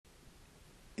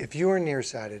If you are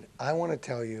nearsighted, I want to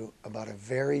tell you about a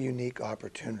very unique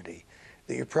opportunity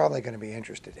that you're probably going to be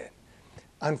interested in.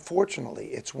 Unfortunately,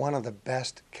 it's one of the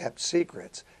best kept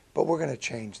secrets, but we're going to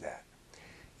change that.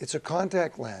 It's a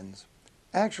contact lens,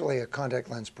 actually a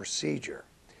contact lens procedure,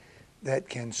 that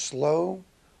can slow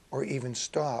or even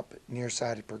stop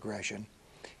nearsighted progression.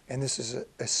 And this is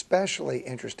especially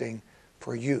interesting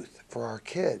for youth, for our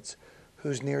kids,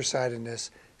 whose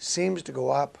nearsightedness seems to go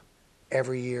up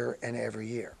every year and every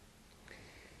year.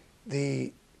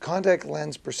 The contact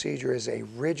lens procedure is a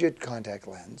rigid contact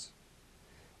lens,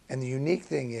 and the unique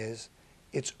thing is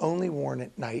it's only worn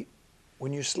at night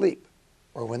when you sleep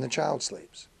or when the child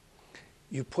sleeps.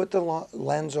 You put the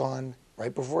lens on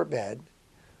right before bed,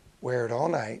 wear it all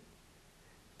night,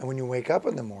 and when you wake up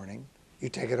in the morning, you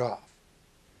take it off.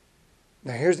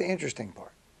 Now here's the interesting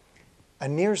part. A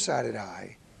nearsighted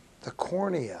eye, the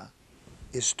cornea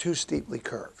is too steeply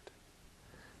curved.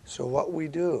 So what we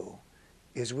do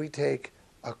is we take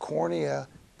a cornea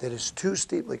that is too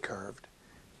steeply curved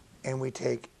and we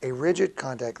take a rigid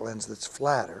contact lens that's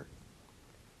flatter,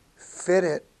 fit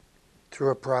it through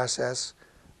a process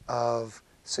of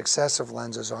successive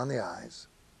lenses on the eyes.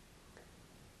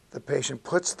 The patient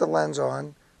puts the lens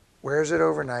on, wears it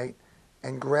overnight,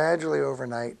 and gradually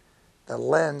overnight the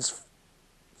lens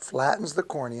flattens the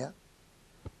cornea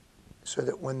so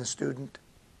that when the student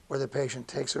or the patient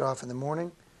takes it off in the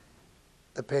morning,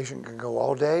 the patient can go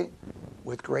all day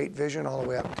with great vision all the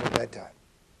way up until bedtime.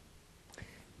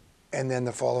 And then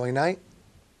the following night,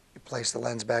 you place the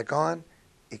lens back on,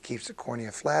 it keeps the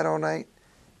cornea flat all night,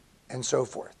 and so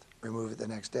forth. Remove it the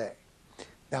next day.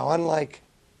 Now, unlike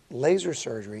laser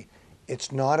surgery,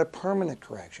 it's not a permanent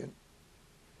correction,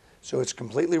 so it's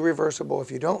completely reversible if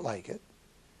you don't like it,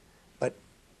 but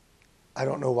I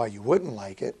don't know why you wouldn't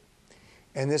like it.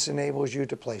 And this enables you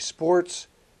to play sports,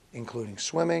 including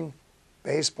swimming,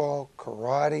 baseball,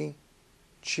 karate,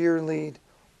 cheerlead,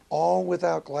 all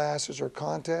without glasses or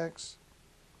contacts.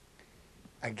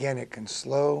 Again, it can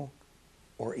slow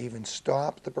or even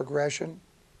stop the progression.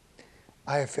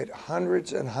 I have fit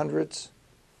hundreds and hundreds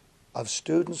of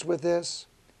students with this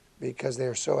because they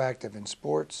are so active in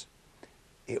sports.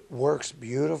 It works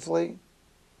beautifully.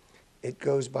 It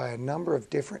goes by a number of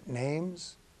different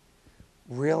names.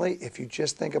 Really, if you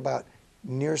just think about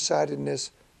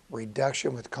nearsightedness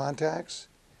reduction with contacts,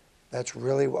 that's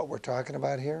really what we're talking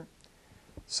about here.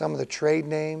 Some of the trade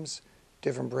names,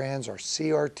 different brands, are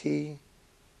CRT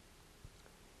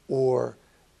or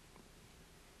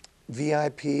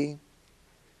VIP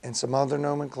and some other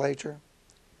nomenclature.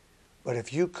 But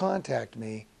if you contact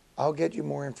me, I'll get you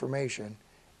more information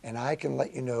and I can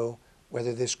let you know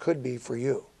whether this could be for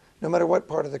you. No matter what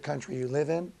part of the country you live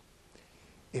in,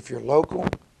 if you're local,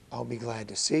 I'll be glad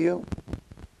to see you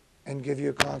and give you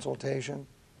a consultation.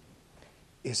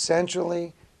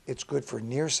 Essentially, it's good for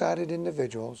nearsighted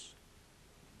individuals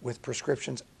with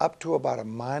prescriptions up to about a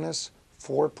minus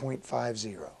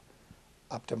 4.50,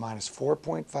 up to minus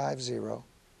 4.50,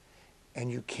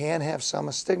 and you can have some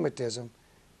astigmatism,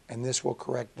 and this will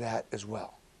correct that as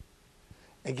well.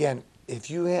 Again, if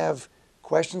you have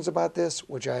questions about this,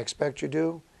 which I expect you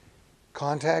do,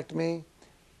 contact me.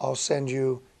 I'll send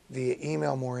you via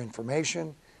email more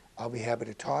information. I'll be happy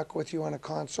to talk with you on a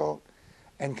consult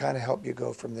and kind of help you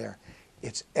go from there.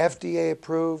 It's FDA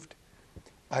approved.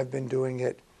 I've been doing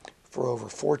it for over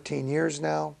 14 years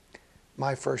now.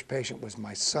 My first patient was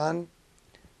my son,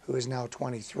 who is now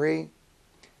 23.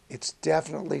 It's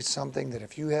definitely something that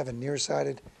if you have a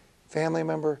nearsighted family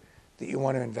member that you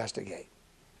want to investigate,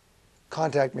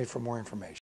 contact me for more information.